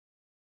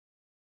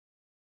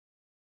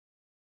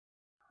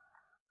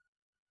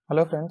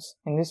Hello friends,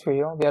 in this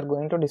video we are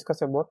going to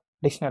discuss about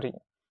dictionary.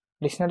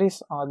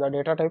 Dictionaries are the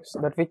data types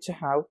that which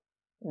have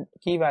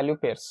key value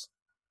pairs,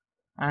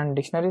 and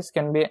dictionaries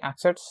can be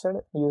accessed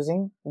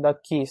using the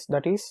keys,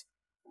 that is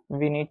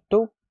we need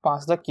to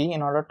pass the key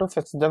in order to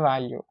fetch the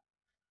value.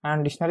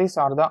 And dictionaries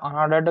are the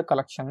unordered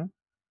collection,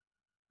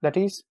 that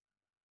is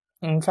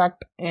in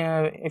fact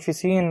if you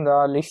see in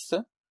the list,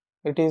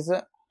 it is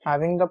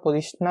having the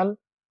positional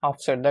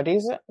offset, that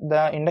is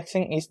the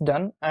indexing is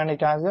done and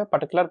it has a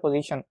particular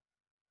position.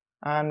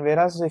 And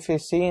whereas if you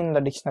see in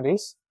the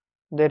dictionaries,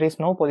 there is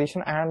no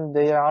position and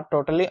they are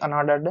totally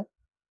unordered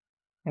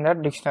in the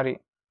dictionary.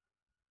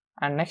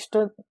 And next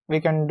we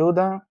can do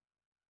the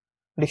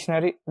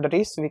dictionary, that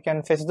is we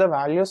can fetch the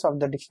values of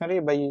the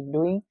dictionary by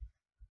doing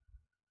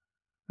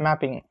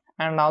mapping.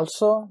 And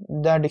also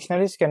the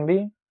dictionaries can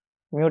be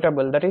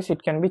mutable, that is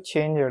it can be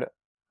changed.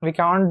 We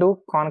can't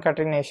do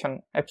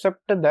concatenation,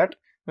 except that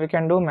we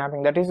can do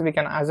mapping, that is we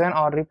can assign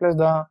or replace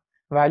the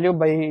value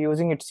by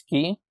using its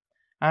key,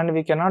 and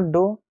we cannot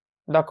do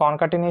the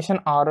concatenation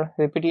or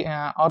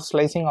or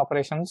slicing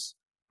operations,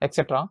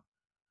 etc.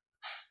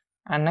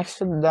 And next,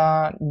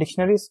 the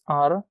dictionaries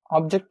are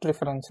object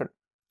referenced.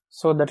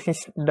 So that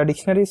is, the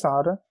dictionaries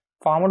are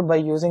formed by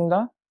using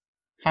the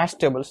hash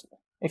tables.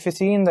 If you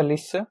see in the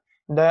list,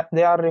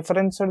 they are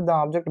referenced the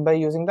object by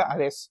using the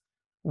arrays,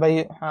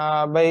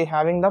 by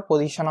having the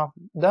position of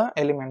the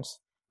elements.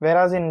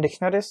 Whereas in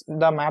dictionaries,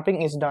 the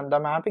mapping is done. The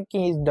mapping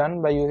key is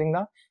done by using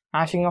the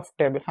hash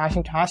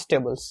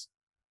tables.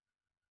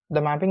 The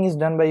mapping is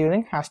done by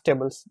using hash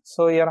tables.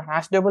 So your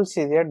hash tables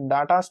is a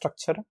data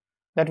structure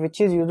that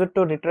which is used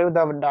to retrieve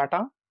the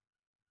data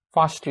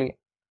fastly.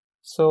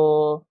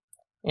 So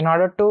in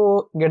order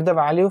to get the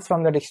value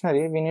from the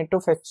dictionary, we need to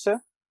fetch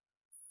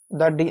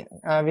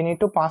we need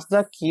to pass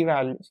the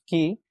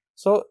key,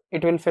 so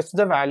it will fetch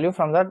the value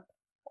from the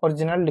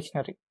original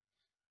dictionary.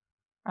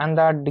 And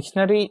the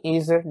dictionary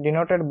is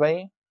denoted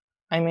by,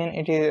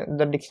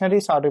 the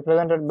dictionaries are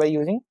represented by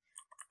using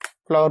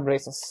flower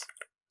braces.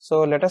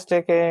 So let us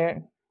take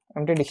a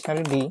empty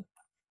dictionary D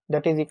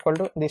that is equal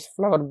to this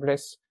flower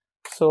brace.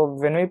 So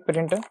when we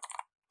print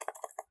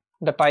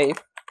the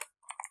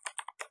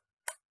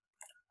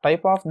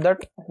type of that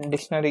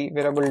dictionary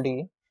variable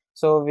D,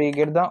 so we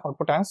get the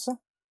output as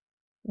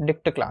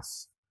dict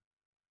class.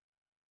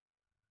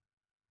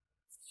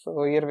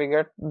 So here we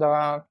get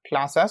the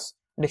class as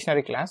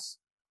dictionary class.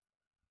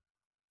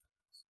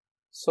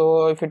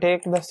 So if you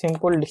take the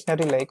simple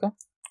dictionary like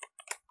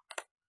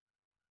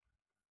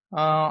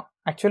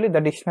actually the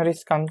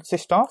dictionaries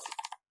consist of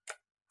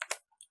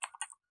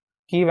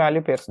key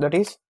value pairs, that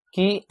is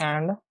key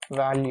and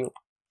value.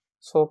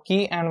 So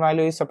key and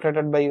value is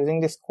separated by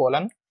using this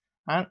colon,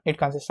 and it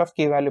consists of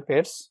key value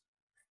pairs,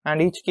 and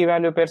each key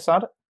value pairs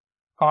are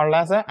called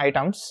as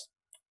items.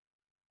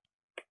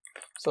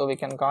 So we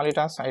can call it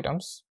as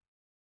items.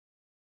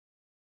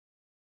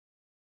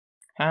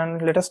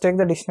 And let us take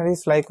the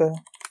dictionaries like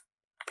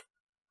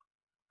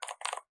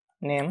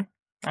name,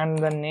 and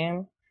the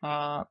name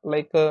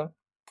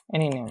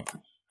any name,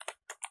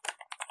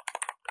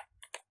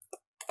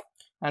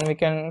 and we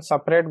can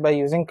separate by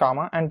using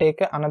comma and take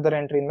another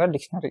entry in the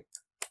dictionary.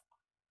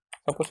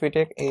 Suppose we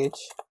take age,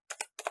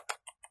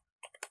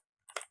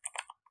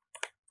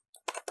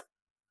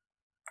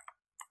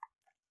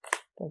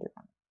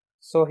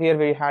 so here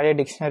we had a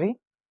dictionary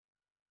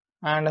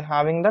and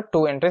having the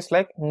two entries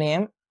like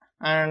name,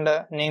 and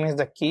name is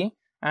the key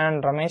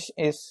and Ramesh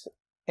is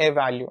a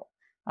value,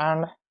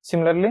 and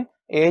similarly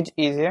age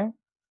is a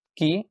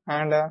key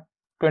and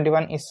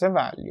 21 is a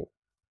value.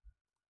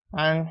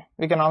 And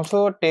we can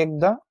also take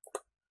the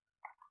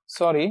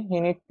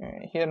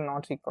here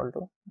not equal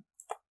to,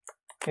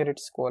 here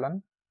it's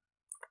colon,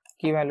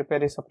 key value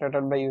pair is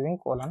separated by using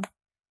colon.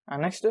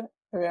 And next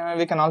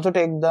we can also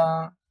take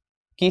the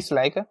keys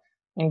like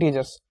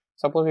integers.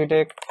 Suppose we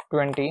take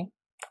 20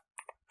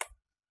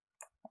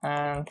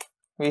 and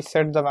we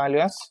set the value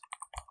as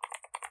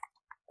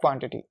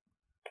quantity.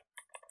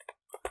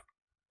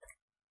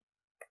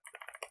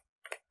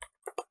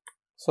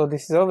 So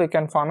this is how we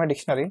can form a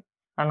dictionary.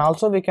 And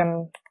also we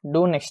can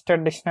do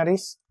nested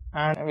dictionaries,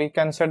 and we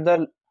can set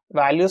the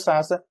values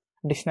as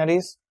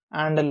dictionaries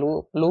and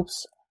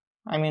loops,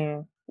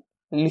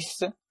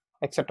 lists,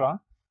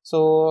 etc.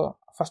 So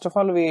first of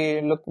all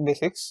we look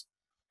basics.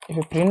 If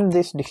we print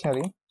this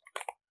dictionary,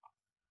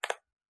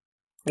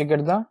 we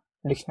get the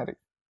dictionary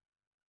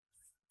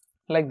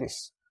like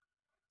this.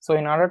 So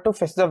in order to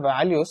fetch the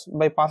values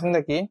by passing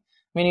the key,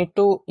 we need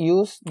to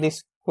use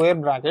these square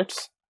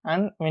brackets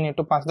and we need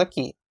to pass the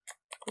key.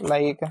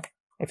 Like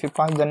if you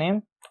pass the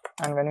name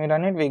and when we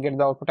run it, we get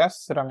the output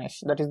as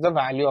Ramesh, that is the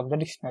value of the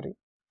dictionary.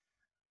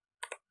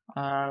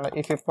 And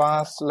if you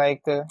pass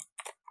like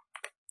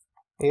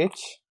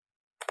age,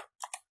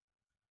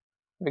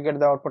 we get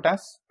the output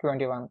as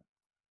 21.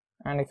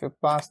 And if you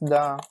pass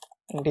the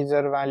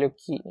integer value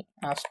key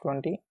as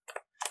 20,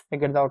 we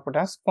get the output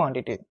as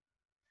quantity.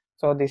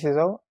 So this is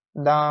how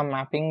the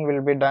mapping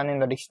will be done in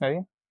the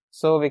dictionary.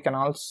 So we can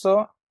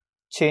also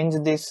change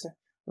these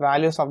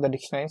values of the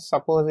dictionary.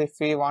 Suppose if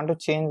we want to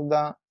change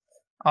the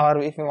or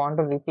if you want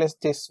to replace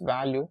this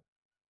value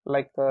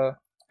like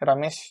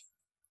Ramesh,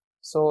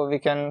 so we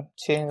can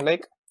change,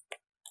 like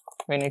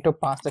we need to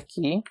pass the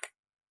key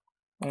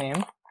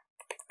name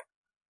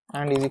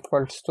and is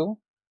equals to,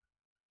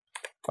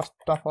 first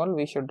of all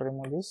we should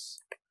remove this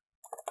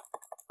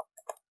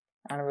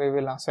and we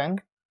will assign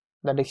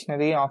the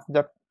dictionary of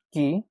the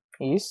key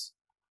is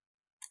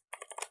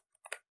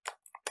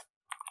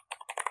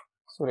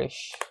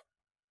Suresh.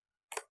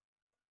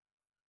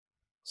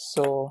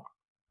 So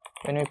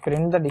when we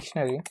print the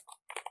dictionary,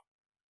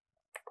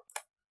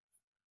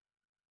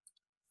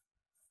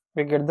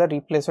 we get the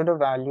replaced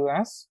value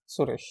as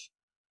Suresh.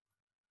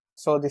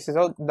 So this is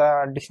how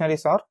the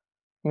dictionaries are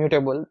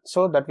mutable,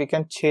 so that we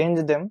can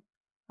change them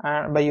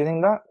by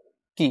using the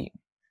key.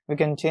 We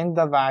can change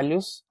the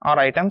values or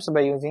items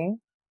by using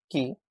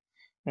key.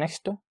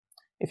 Next,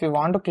 if you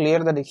want to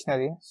clear the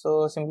dictionary,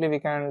 so simply we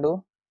can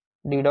do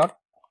d dot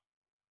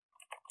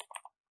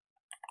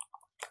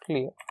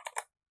clear.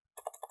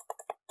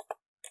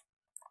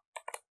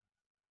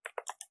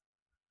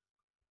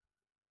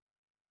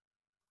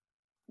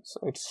 So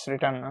it's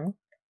written none.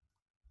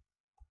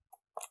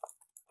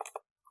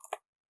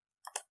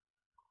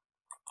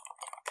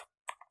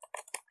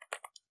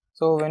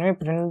 So when we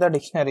print the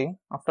dictionary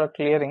after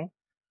clearing,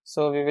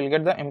 so we will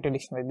get the empty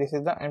dictionary. This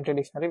is the empty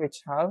dictionary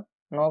which have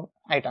no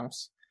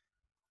items.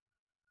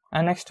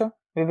 And next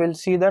we will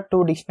see the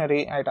two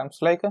dictionary items,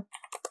 like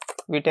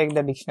we take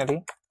the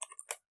dictionary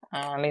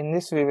and in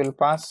this we will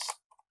pass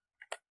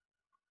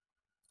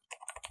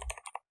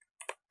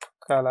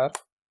color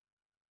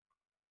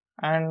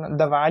and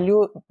the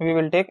value we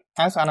will take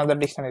as another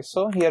dictionary.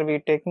 So here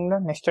we taking the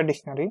nested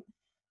dictionary,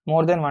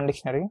 more than one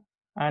dictionary,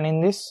 and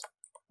in this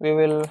we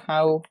will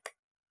have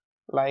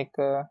like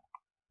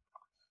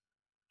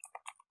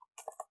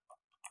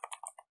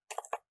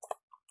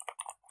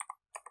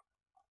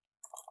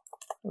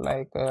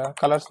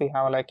colors. We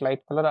have like light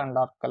color and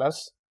dark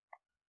colors.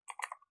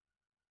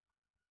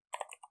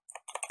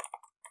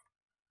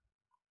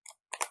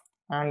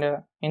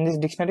 And in this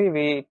dictionary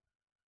we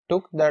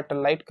took that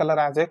light color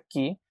as a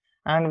key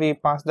and we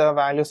pass the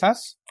values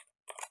as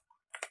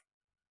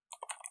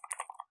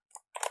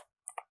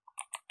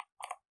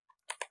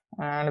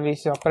and we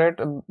separate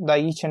the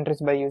each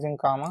entries by using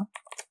comma,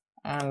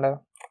 and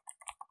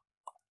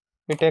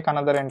we take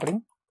another entry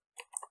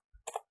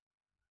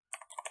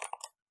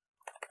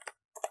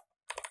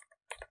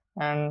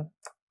and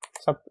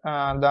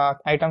the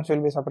items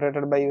will be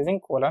separated by using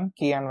colon,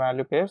 key and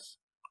value pairs.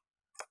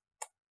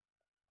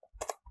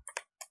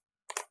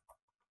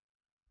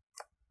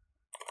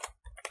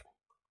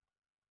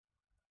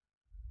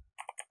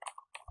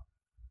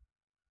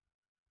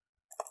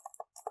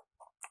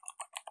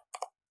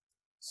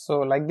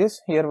 So like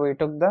this, here we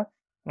took the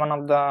one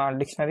of the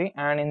dictionary,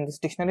 and in this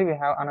dictionary we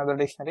have another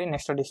dictionary,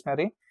 nested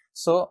dictionary.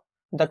 So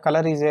the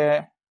color is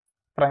a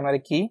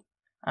primary key,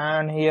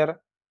 and here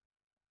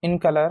in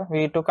color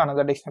we took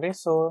another dictionary.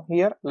 So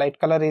here light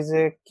color is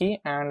a key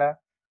and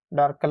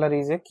dark color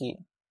is a key,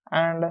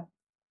 and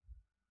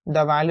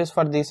the values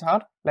for these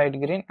are light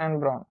green and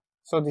brown.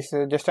 So this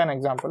is just an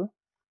example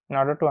in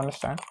order to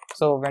understand.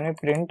 So when we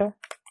print,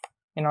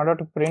 in order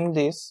to print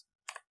this,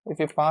 if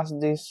you pass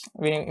this,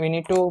 we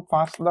need to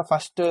pass the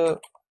first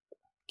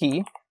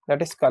key,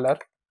 that is color,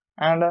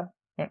 and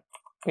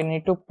we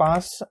need to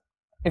pass,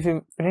 if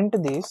you print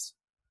this,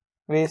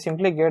 we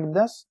simply get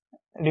the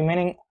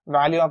remaining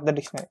value of the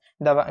dictionary.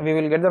 We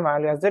will get the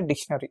value as the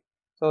dictionary.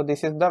 So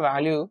this is the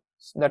value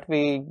that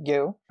we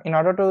give. In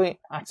order to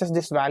access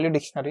this value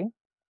dictionary,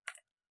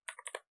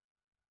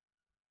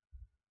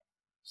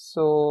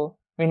 so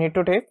we need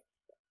to take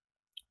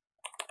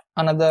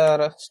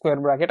another square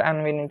bracket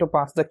and we need to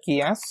pass the key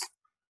as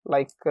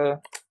like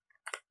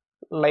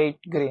light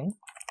green.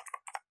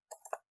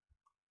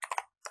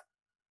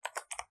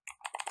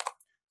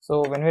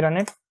 So when we run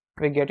it,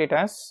 we get it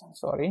as,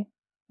 sorry,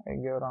 I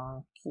gave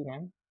wrong key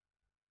name,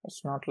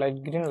 it's not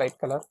light green, light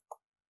color.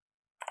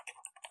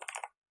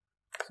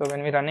 So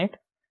when we run it,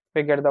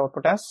 we get the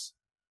output as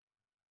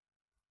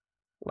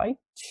light.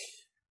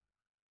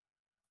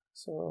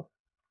 So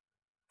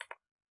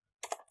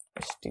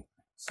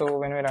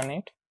when we run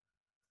it,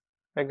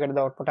 we get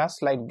the output as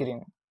light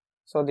green.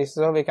 So this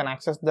is how we can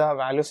access the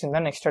values in the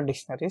nested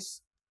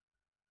dictionaries,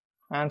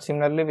 and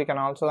similarly we can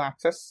also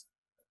access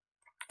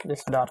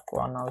this dark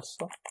one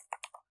also.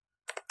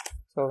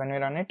 So when we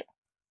run it,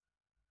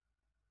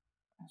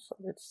 so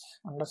it's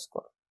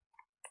underscore,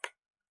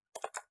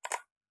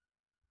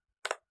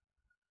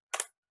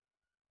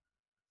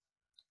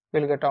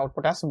 we'll get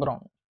output as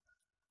brown.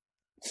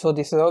 So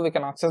this is how we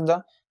can access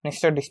the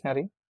nested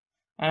dictionary.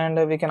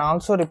 And we can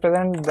also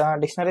represent the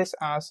dictionaries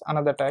as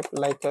another type,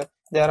 like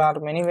there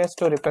are many ways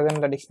to represent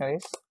the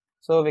dictionaries.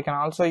 So we can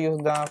also use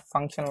the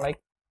function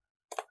like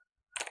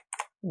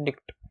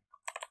dict.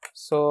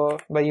 So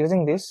by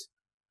using this,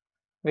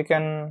 we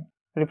can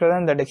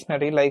represent the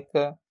dictionary like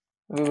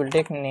we will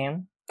take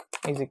name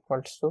is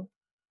equals to.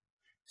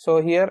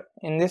 So here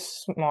in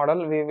this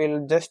model we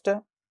will just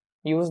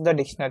use the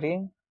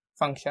dictionary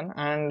function,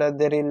 and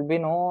there will be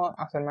no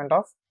assignment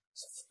of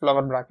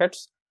flower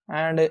brackets,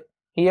 and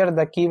here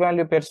the key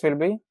value pairs will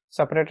be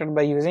separated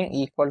by using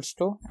equals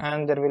to,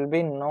 and there will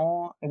be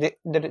no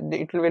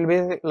it will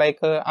be like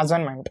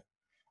assignment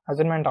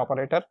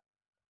operator.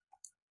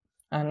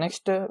 And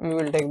next we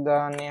will take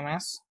the name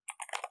as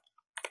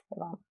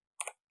Ram,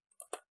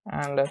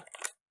 and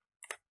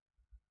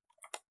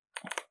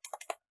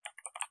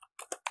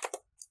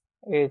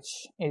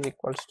age is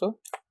equals to.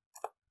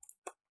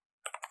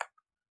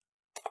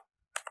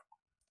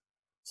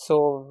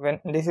 So when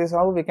this is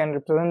how we can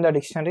represent the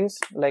dictionaries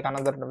like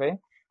another way.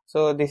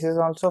 So this is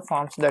also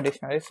forms the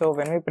dictionary. So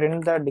when we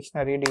print the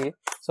dictionary D,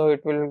 so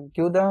it will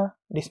give the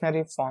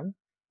dictionary form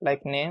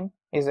like name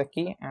is a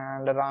key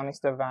and RAM is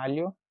the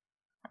value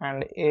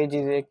and age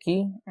is a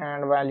key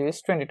and value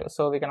is 22.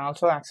 So we can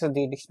also access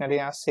the dictionary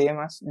as same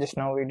as just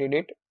now we did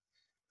it.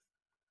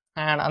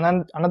 And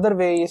another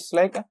way is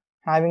like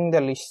having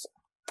the list.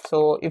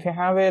 So if you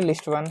have a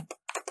list one,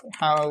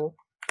 have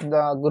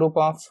the group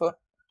of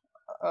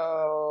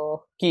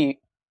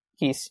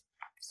keys.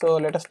 So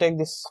let us take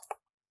this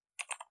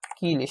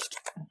key list,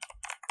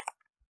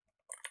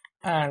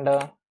 and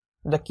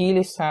the key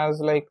list has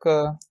like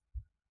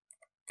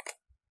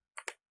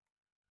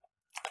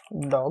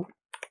dog,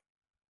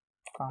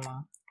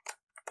 comma,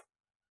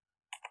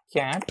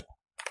 cat,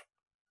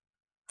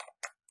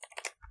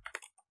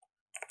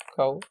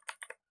 cow.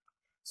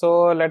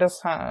 So let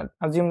us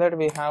assume that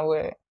we have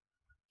a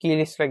key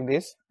list like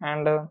this,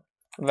 and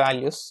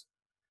values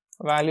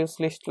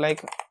list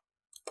like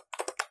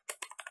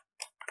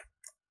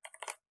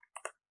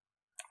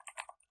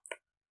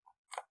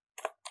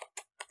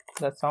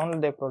the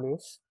sound they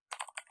produce.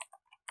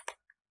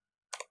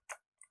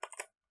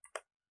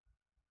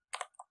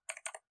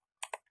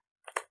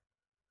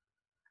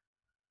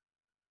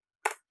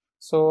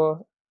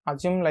 So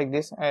assume like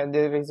this,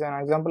 there is an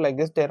example like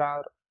this, there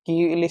are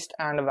key list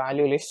and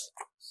value lists.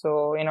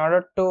 So in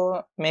order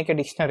to make a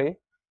dictionary,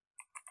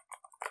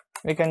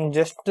 we can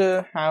just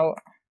have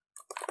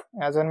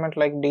assignment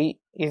like D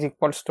is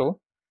equals to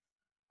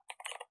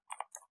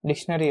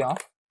dictionary of,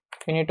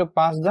 we need to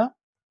pass the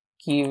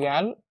key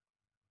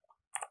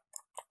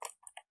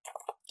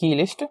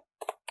list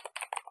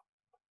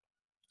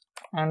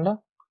and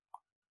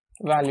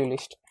value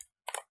list.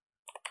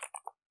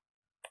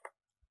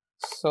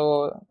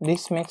 So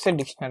this makes a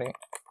dictionary.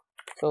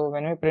 So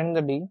when we print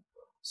the D,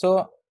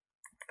 so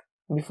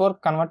before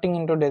converting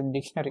into the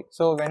dictionary,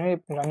 so when we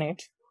run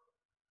it,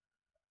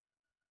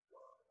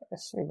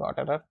 yes, we got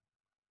error.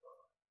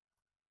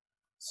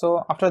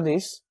 So after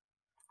this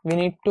we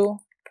need to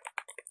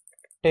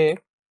take,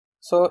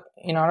 so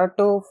in order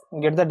to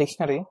get the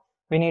dictionary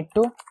we need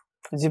to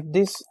zip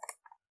these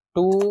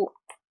two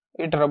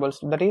iterables,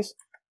 that is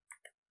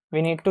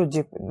we need to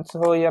zip.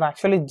 So here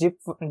actually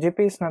zip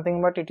is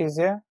nothing but it is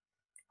a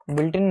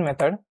built-in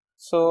method.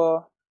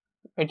 So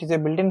it is a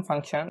built-in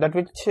function that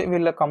which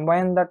will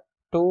combine the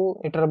two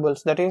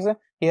iterables, that is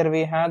here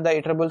we have the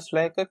iterables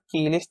like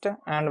key list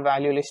and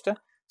value list.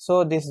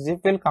 So this zip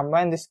will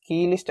combine this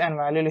key list and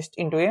value list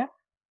into a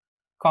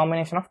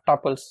combination of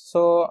tuples.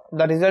 So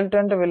the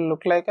resultant will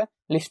look like a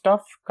list of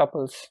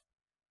tuples.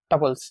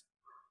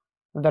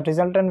 The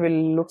resultant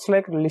will looks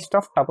like list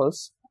of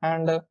tuples,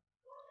 and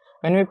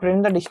when we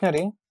print the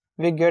dictionary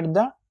we get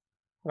the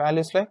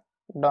values like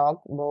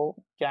dog, bow,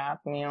 cat,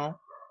 meow,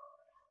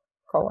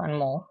 cow and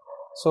more.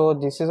 So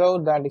this is how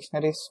the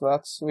dictionaries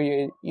works,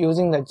 we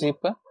using the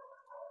zip.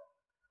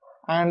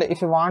 And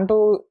if you want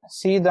to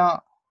see the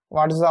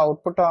what is the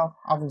output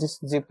of this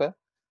zip,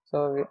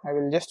 so I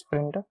will just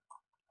print.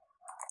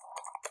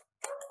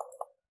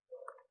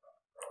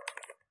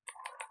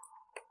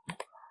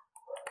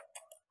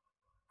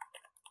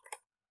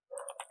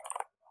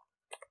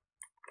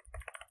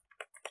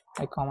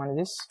 I comment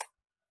this.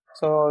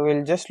 So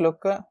we'll just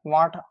look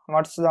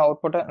what's the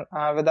output,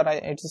 whether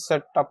it is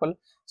a tuple.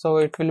 So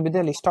it will be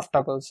the list of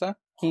tuples,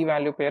 key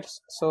value pairs.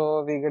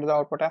 So we get the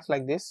output as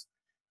like this,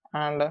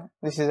 and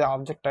this is the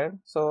object type.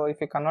 So if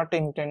we convert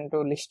it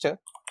into list,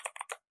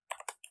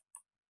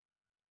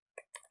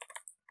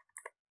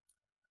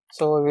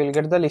 so we will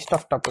get the list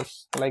of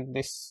tuples like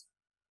this.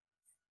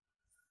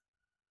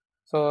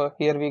 So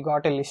here we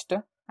got a list,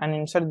 and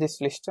inside this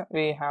list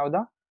we have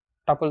the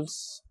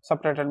tuples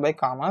separated by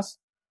commas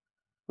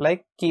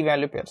like key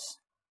value pairs.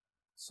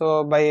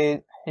 So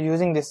by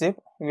using this zip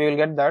we will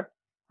get that,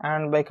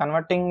 and by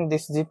converting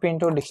this zip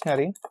into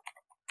dictionary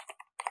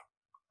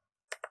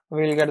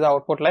we will get the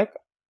output like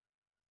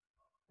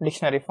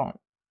dictionary form.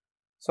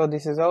 So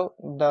this is how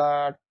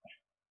the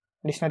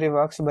dictionary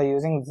works by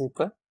using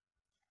zip.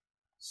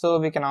 So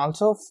we can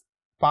also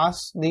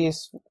pass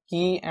these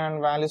key and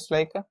values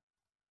like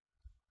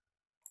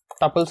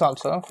tuples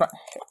also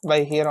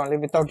by here only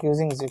without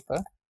using zip.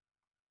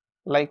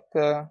 Like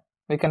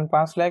we can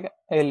pass like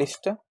a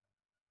list,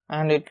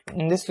 and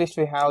in this list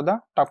we have the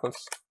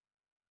tuples,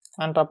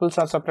 and tuples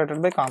are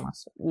separated by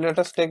commas. Let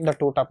us take the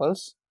two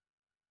tuples,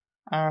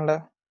 and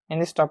in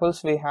these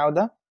tuples we have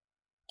the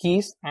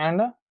keys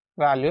and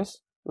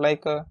values,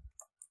 like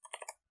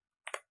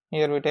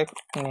here we take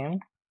name,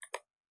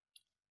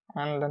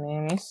 and the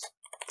name is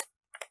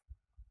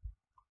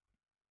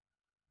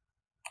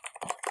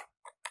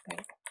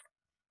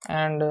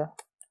and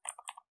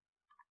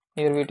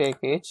here we take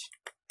age,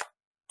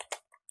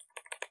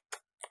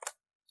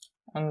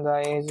 and the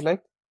age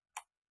like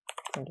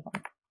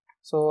 21.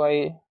 So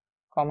I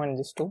comment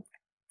this too.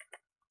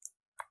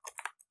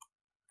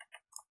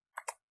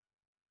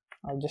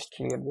 I'll just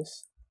clear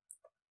this.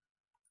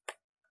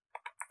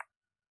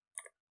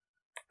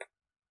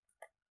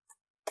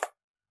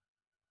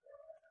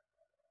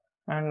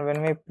 And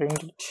when we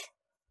print it,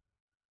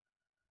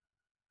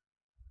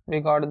 we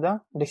got the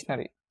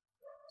dictionary.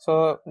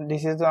 So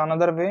this is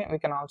another way we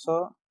can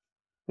also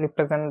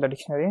represent the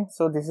dictionary.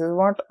 So this is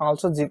what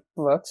also zip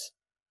works.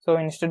 So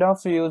instead of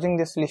using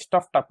this list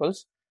of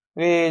tuples,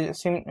 we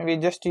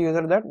just use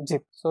that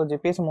zip. So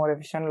zip is more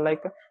efficient,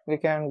 like we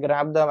can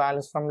grab the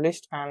values from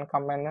list and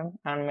combine them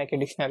and make a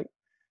dictionary.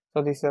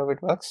 So this is how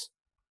it works.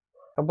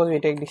 Suppose we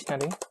take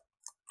dictionary.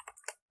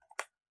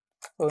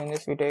 So in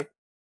this we take,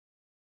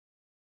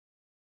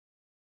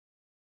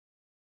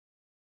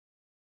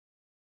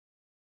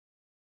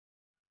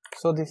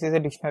 so this is a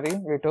dictionary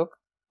we took,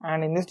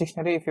 and in this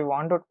dictionary if you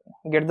want to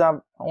get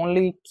the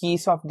only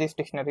keys of these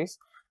dictionaries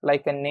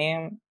like a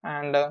name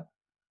and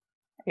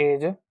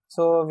age,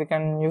 so we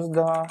can use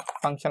the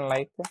function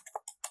like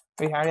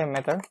we had a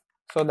method,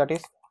 so that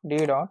is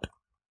d dot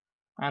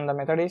and the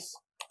method is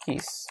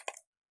keys.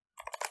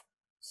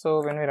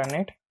 So when we run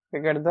it, we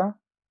get the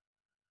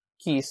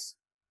keys.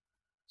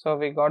 So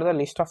we got the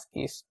list of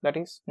keys, that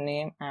is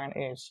name and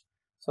age.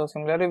 So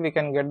similarly we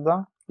can get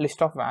the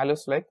list of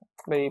values like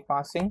by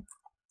passing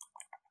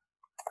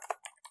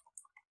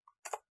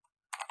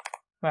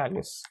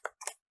values.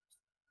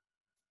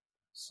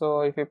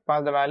 So if we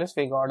pass the values,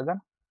 we got the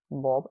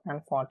Bob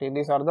and 40.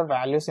 These are the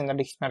values in the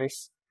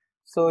dictionaries.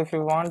 So if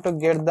you want to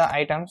get the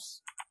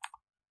items,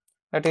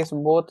 that is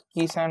both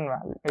keys and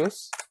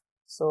values,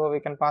 so we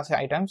can pass the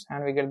items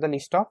and we get the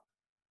list of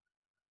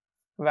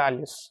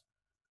values.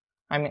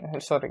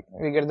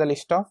 We get the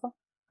list of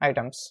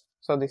items.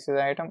 So this is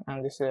the item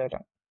and this is the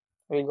item.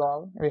 We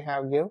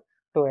have give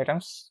 2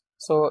 items.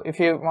 So if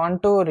you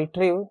want to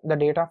retrieve the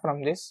data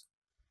from this,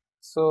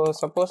 so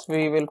suppose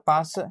we will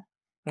pass,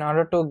 in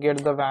order to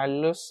get the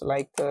values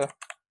like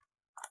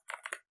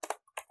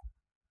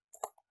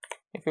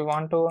if you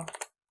want to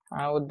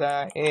have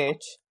the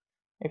age,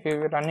 if we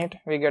run it,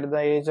 we get the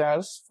age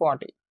as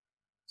 40.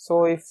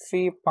 So if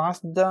we pass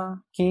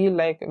the key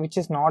like which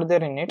is not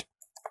there in it,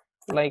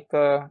 like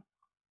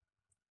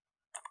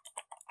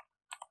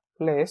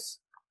place,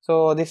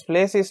 so this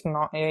place is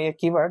not a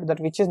keyword that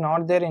which is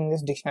not there in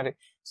this dictionary.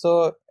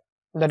 So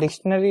the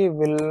dictionary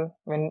will,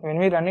 when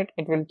we run it,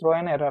 it will throw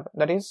an error,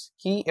 that is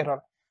key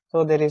error.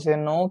 So there is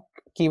no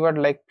keyword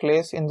like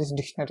place in this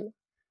dictionary.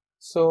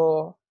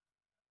 So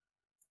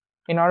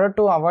in order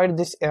to avoid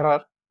this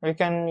error, we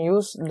can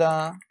use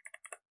the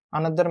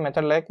another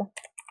method like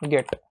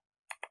get.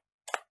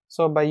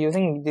 So by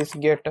using this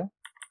get,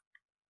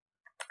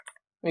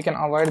 we can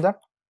avoid the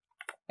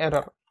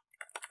error.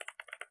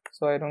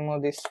 So I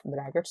remove these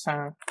brackets,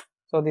 and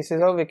so this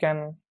is how we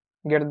can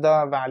get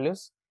the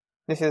values.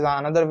 This is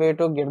another way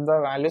to get the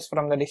values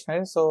from the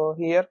dictionary. So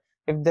here,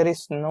 if there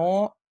is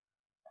no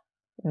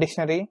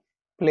dictionary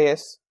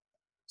place,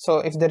 so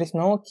if there is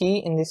no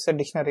key in this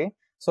dictionary,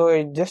 so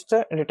it just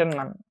return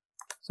none.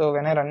 So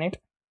when I run it,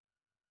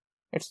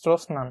 it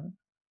throws none.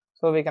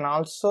 So we can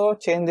also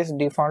change this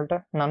default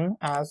none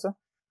as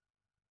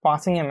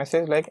passing a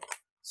message, like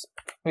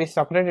we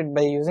separate it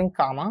by using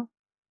comma,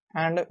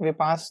 and we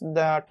pass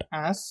that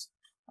as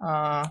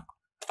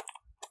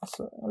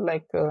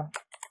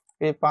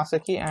we pass a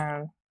key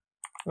and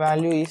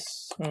value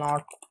is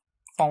not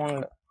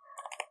found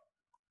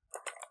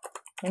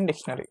in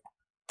dictionary.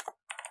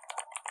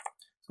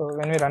 So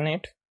when we run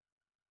it,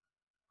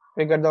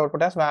 we get the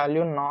output as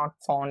value not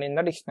found in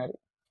the dictionary.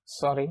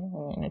 Sorry,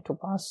 we need to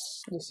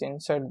pass this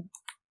inside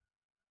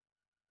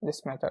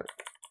this method.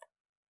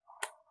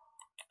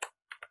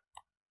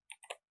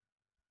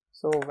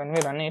 So when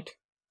we run it,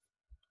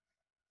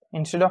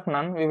 instead of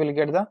none, we will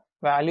get the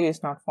value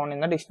is not found in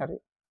the dictionary.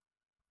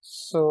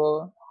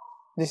 So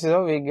this is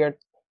how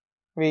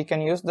we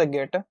can use the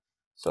get.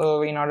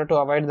 So in order to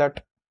avoid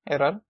that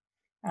error,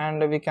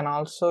 and we can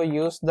also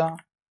use the,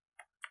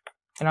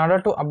 in order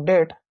to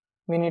update,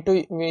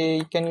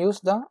 we can use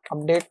the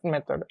update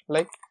method,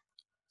 like,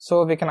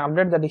 so we can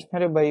update the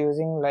dictionary by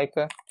using like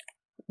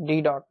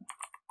d dot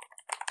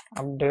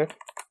update.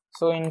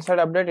 So inside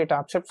update, it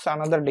accepts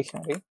another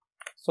dictionary,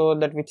 so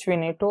that which we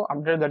need to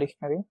update the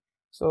dictionary.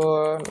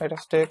 So let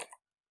us take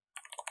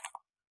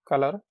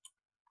color,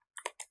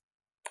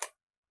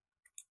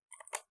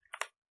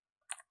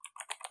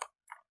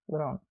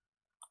 brown.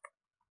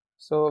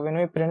 So when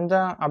we print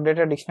the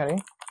updated dictionary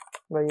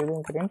by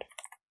using print,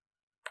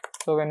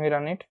 so when we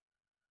run it,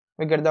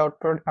 we get the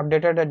output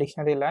updated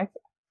dictionary like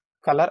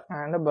color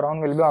and brown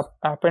will be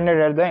appended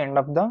at the end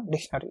of the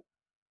dictionary.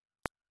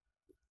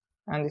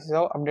 And this is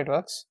how update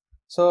works.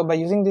 So by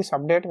using this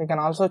update, we can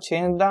also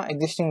change the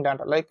existing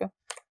data, like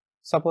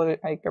suppose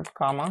I kept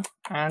comma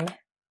and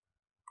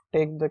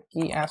take the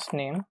key as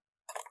name,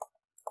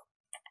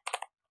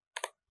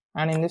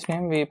 and in this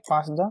name we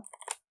pass the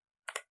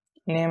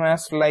name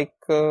as like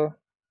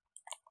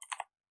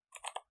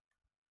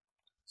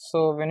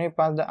so when we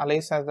pass the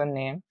Alice as the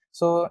name,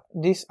 so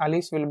this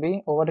Alice will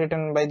be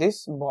overwritten by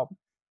this Bob,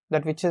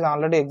 that which is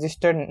already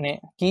existed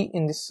key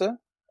in this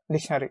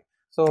dictionary.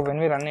 So when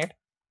we run it,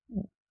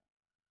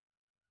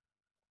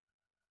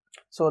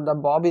 so the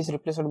Bob is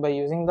replaced by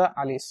using the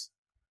Alice.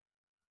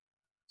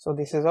 So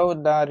this is how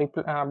the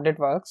update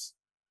works.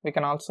 We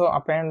can also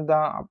append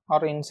the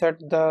or insert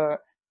the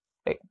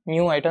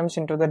new items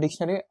into the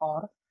dictionary,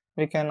 or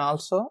we can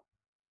also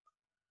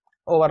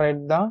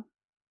override the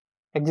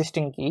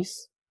existing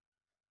keys,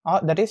 or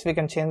that is we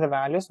can change the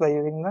values by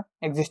using the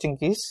existing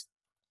keys.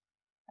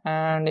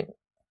 And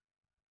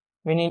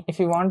if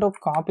you want to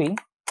copy,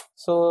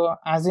 so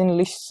as in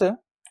lists,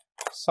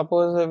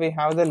 suppose we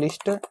have the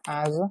list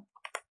as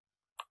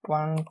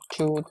 1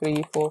 2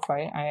 3 4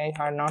 5. I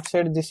had not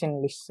said this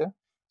in lists,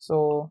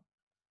 so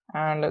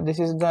and this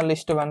is the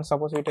list 1.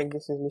 Suppose we take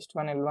this is list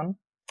 1 L1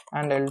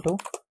 and L2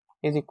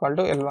 is equal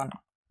to L1.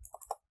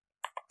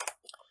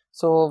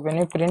 So when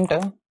you print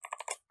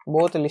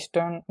both list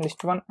 1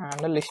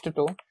 and list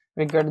 2,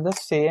 we get the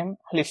same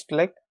list,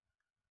 like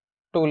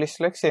two lists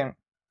like same.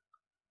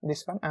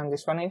 This one and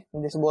this one is,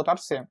 this both are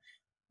same.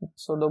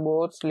 So the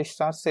both lists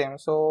are same.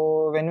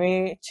 So when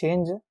we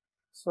change,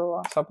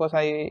 so suppose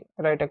I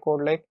write a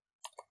code like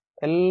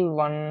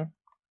L1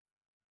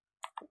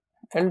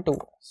 L2,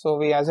 so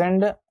we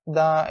ascend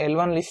the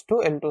L1 list to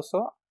L2,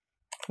 so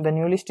the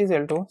new list is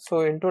L2. So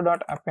L2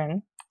 dot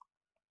append,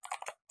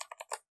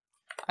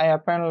 I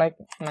append like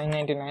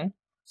 999.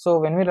 So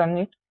when we run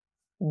it,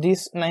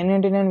 this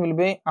 999 will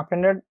be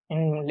appended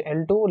in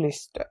L2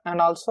 list and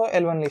also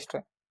L1 list.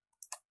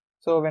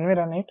 So when we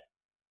run it,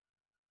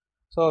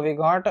 so we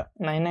got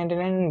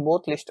 999 in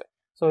both lists.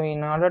 So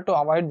in order to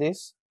avoid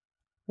this,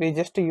 we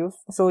just use,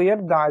 so here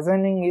the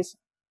assigning is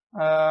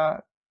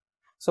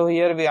so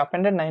here we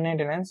appended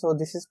 999, so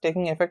this is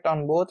taking effect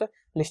on both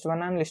list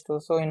 1 and list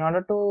 2. So in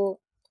order to,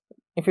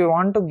 if you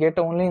want to get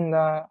only in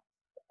the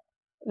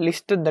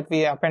list that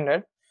we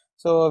appended,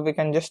 so we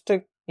can just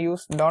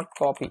use dot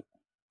copy.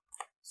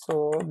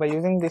 So by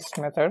using this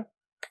method,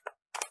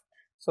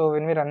 so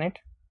when we run it,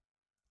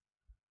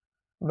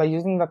 by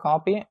using the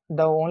copy,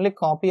 the only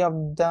copy of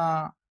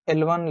the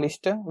L1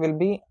 list will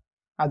be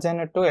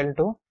assigned to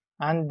L2,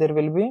 and there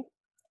will be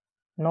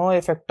no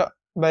effect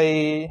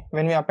by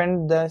when we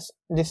append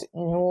this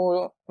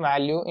new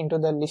value into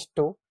the list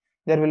 2.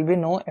 There will be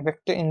no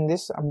effect in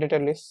this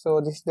updated list. So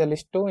this is the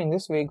list 2, in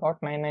this we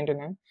got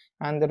 999,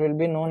 and there will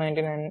be no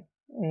 99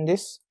 in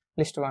this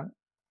list 1.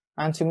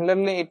 And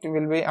similarly it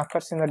will be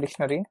occurs in the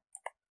dictionary.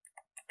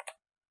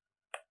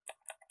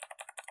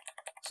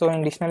 So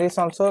in dictionaries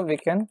also we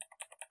can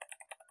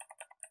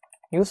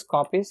use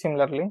copy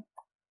similarly,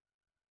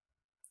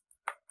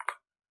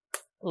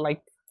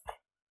 like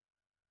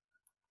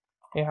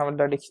we have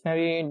the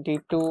dictionary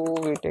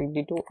D2, we take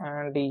D2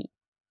 and D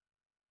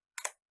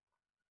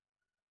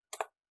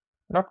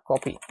dot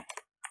copy.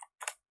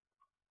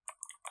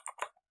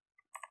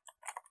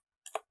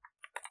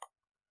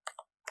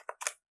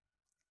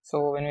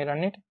 So when we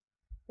run it,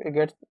 we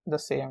get the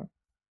same.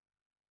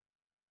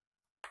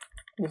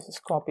 This is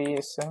copy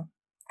is a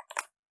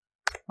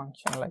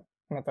function like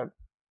method.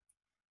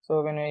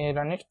 So when we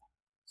run it,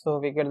 so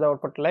we get the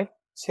output like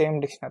same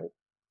dictionary.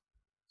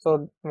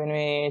 So when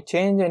we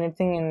change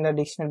anything in the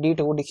dictionary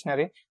D2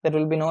 dictionary, there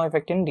will be no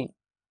effect in D.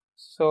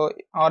 So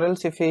or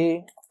else if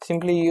we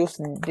simply use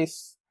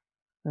this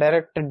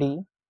direct D,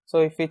 so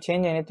if we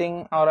change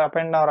anything or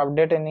append or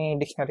update any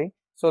dictionary,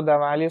 so the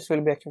values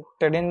will be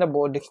affected in the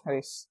both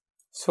dictionaries.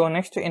 So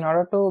next, in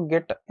order to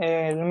get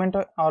a element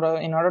or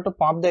in order to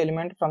pop the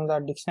element from the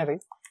dictionary,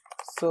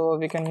 so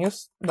we can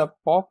use the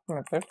pop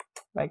method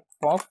like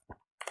pop,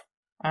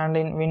 and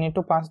we need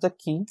to pass the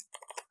key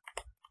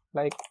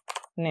like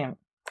name.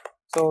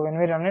 So when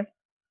we run it,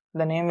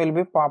 the name will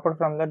be popped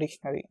from the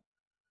dictionary.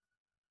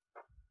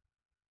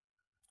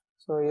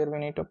 So here we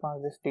need to pass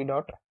this d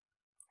dot.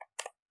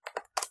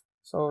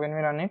 So when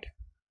we run it,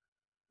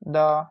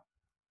 the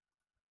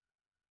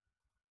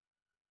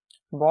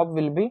Bob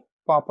will be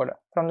popped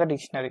from the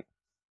dictionary.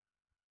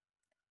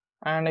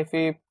 And if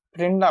we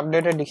print the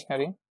updated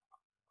dictionary,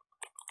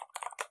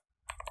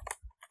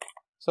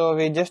 so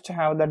we just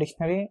have the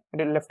dictionary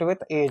left with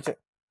age.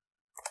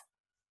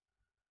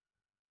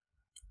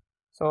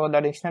 So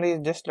the dictionary is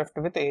just left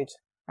with age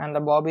and the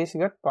Bob is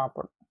get popped.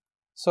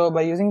 So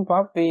by using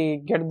pop,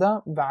 we get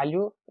the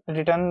value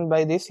returned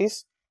by this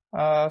is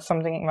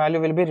something value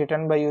will be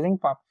returned by using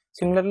pop.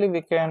 Similarly,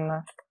 we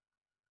can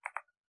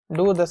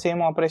do the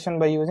same operation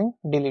by using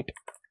delete.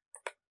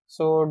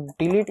 So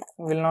delete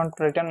will not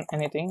return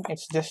anything,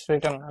 it's just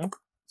return none.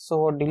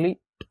 So delete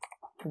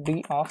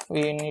d off,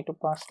 we need to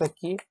pass the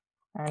key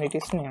and it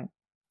is name.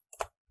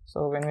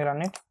 So when we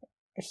run it,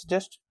 it's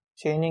just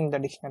changing the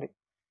dictionary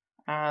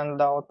and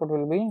the output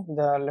will be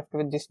the left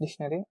with this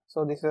dictionary.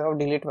 So this is how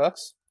delete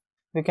works.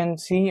 We can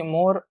see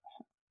more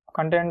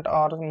content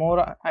or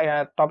more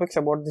topics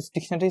about these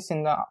dictionaries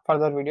in the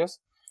further videos,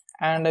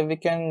 and we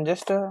can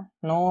just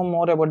know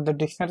more about the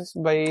dictionaries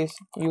by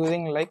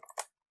using like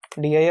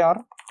dir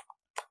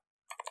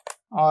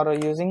or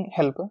using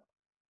help.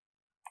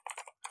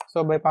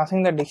 So by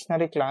passing the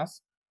dictionary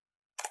class,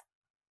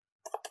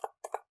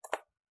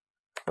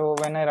 so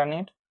when I run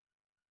it,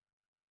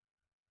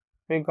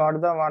 we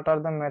got the what are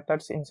the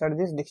methods inside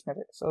this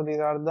dictionary. So these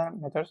are the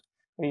methods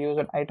we use: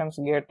 items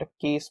get,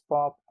 keys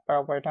pop,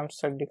 items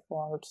set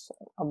defaults,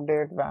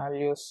 update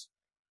values,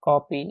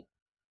 copy,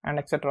 and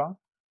etc.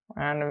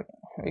 And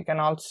we can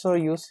also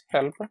use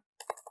help.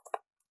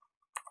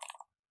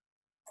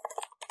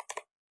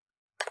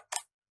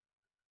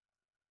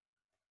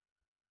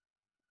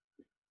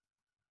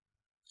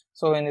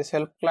 So in this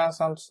help class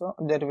also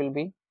there will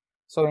be,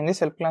 so in this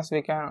help class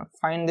we can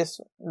find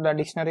the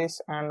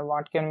dictionaries and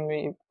what can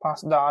we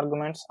pass the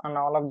arguments and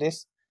all of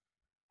this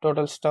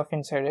total stuff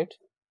inside it.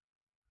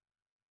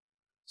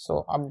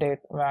 So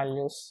update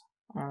values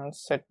and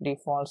set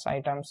defaults,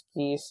 items,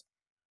 keys.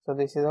 So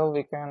this is how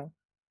we can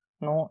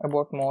know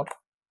about more.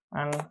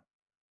 And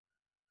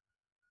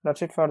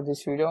that's it for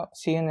this video.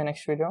 See you in the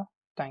next video.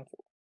 Thank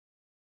you.